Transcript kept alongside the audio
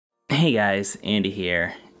Hey guys, Andy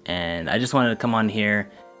here, and I just wanted to come on here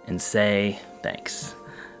and say thanks.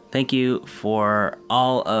 Thank you for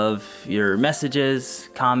all of your messages,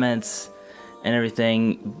 comments, and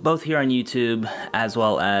everything, both here on YouTube as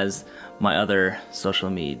well as my other social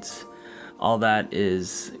medias. All that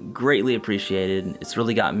is greatly appreciated. It's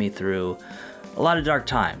really gotten me through a lot of dark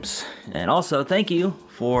times. And also, thank you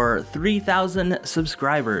for 3,000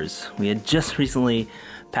 subscribers. We had just recently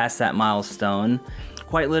passed that milestone.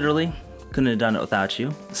 Quite literally, couldn't have done it without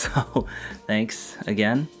you. So, thanks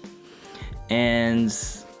again. And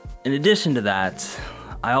in addition to that,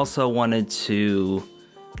 I also wanted to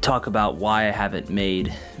talk about why I haven't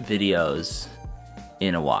made videos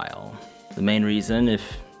in a while. The main reason,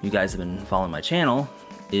 if you guys have been following my channel,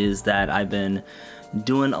 is that I've been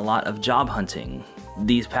doing a lot of job hunting.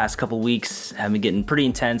 These past couple weeks have been getting pretty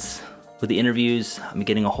intense with the interviews. I've been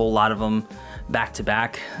getting a whole lot of them back to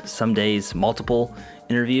back, some days multiple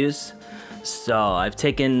interviews. So I've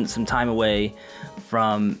taken some time away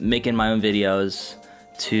from making my own videos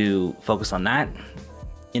to focus on that.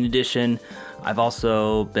 In addition, I've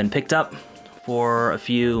also been picked up for a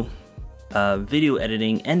few video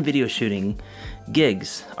editing and video shooting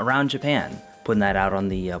gigs around Japan, putting that out on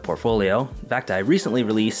the portfolio. In fact, I recently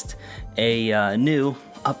released a new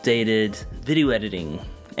updated video editing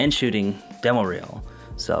and shooting demo reel.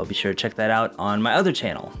 So be sure to check that out on my other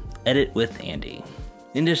channel, Edit with Andy.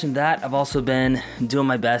 In addition to that, I've also been doing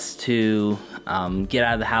my best to get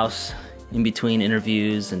out of the house in between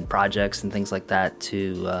interviews and projects and things like that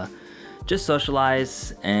to just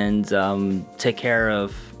socialize and take care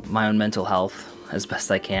of my own mental health as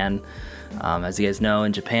best I can. As you guys know,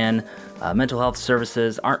 in Japan, mental health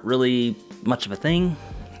services aren't really much of a thing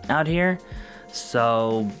out here.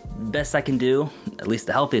 So best I can do, at least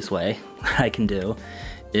the healthiest way I can do,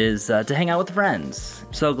 is to hang out with friends.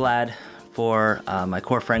 So glad for my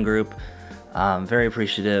core friend group. Very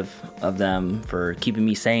appreciative of them for keeping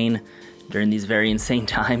me sane during these very insane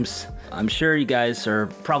times. I'm sure you guys are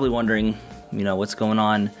probably wondering, you know, what's going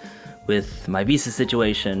on with my visa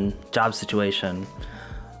situation, job situation,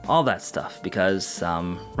 all that stuff, because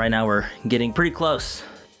right now we're getting pretty close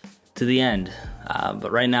to the end.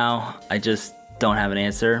 But right now, I just don't have an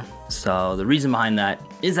answer. So the reason behind that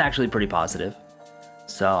is actually pretty positive.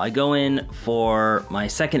 So I go in for my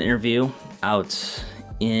second interview out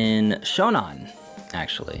in Shonan,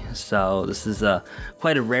 actually. So this is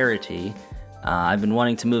quite a rarity. I've been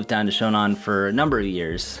wanting to move down to Shonan for a number of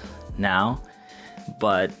years now,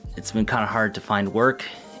 but it's been kind of hard to find work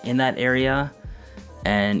in that area.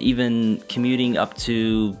 And even commuting up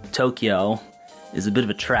to Tokyo is a bit of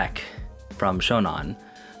a trek from Shonan.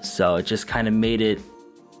 So it just kind of made it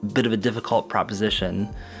a bit of a difficult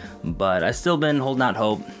proposition. But I've still been holding out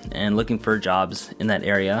hope and looking for jobs in that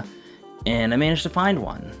area. And I managed to find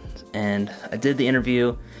one. And I did the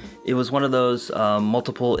interview. It was one of those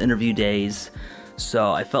multiple interview days.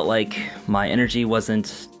 So I felt like my energy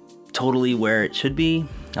wasn't totally where it should be.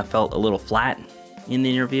 I felt a little flat in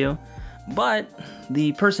the interview. But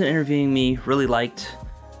the person interviewing me really liked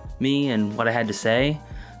me and what I had to say.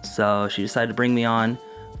 So she decided to bring me on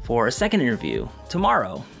for a second interview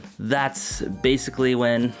tomorrow. That's basically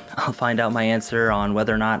when I'll find out my answer on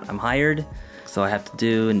whether or not I'm hired. So I have to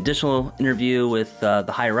do an additional interview with the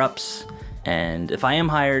higher ups. And if I am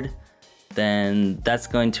hired, then that's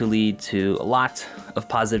going to lead to a lot of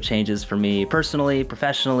positive changes for me personally,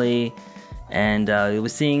 professionally, and it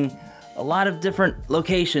was seeing a lot of different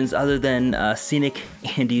locations other than scenic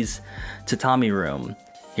Andy's tatami room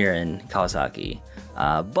here in Kawasaki.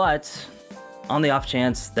 But on the off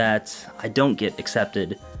chance that I don't get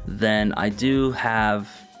accepted, then I do have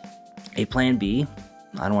a plan B.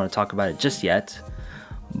 I don't want to talk about it just yet,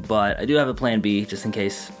 but I do have a plan B just in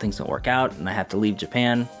case things don't work out and I have to leave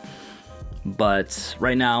Japan. But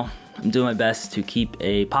right now, I'm doing my best to keep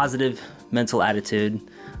a positive mental attitude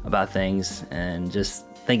about things and just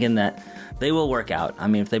thinking that they will work out. I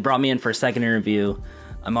mean, if they brought me in for a second interview,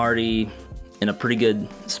 I'm already in a pretty good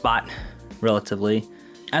spot, relatively.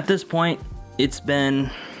 At this point, it's been,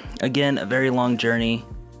 again, a very long journey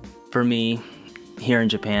for me here in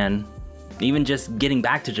Japan. Even just getting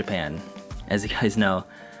back to Japan, as you guys know,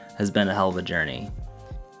 has been a hell of a journey.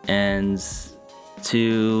 And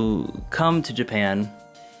to come to Japan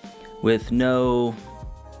with no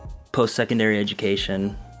post-secondary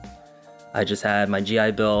education, I just had my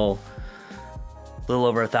GI Bill, a little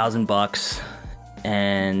over $1,000,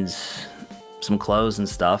 and some clothes and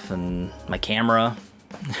stuff, and my camera,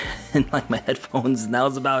 and like my headphones, and that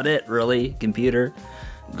was about it, really. Computer.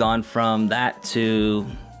 Gone from that to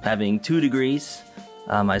having 2 degrees,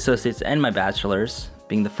 my associate's and my bachelor's,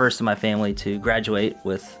 being the first in my family to graduate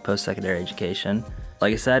with post-secondary education.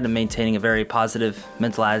 Like I said, I'm maintaining a very positive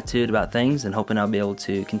mental attitude about things and hoping I'll be able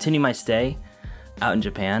to continue my stay out in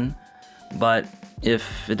Japan. But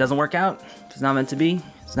if it doesn't work out, if it's not meant to be,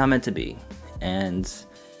 it's not meant to be. And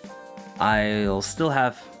I'll still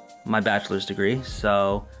have my bachelor's degree,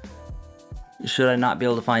 so should I not be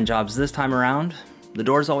able to find jobs this time around, the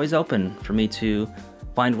door's always open for me to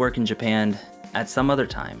find work in Japan at some other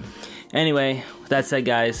time. Anyway, with that said,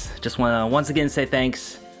 guys, just want to once again say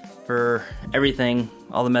thanks for everything,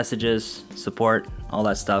 all the messages, support, all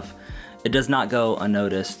that stuff. It does not go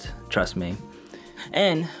unnoticed, trust me.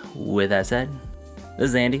 And with that said, this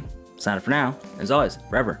is Andy, signing for now. As always,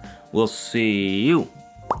 forever, we'll see you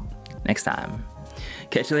next time.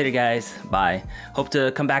 Catch you later, guys. Bye. Hope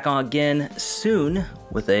to come back on again soon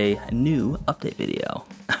with a new update video.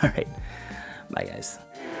 All right. Bye, guys.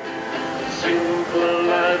 Simple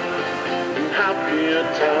life and happier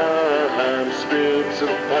times, spirits of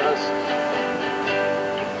past,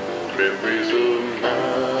 memories of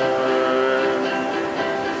mine.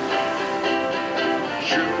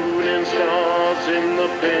 Shooting stars in the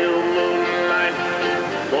pale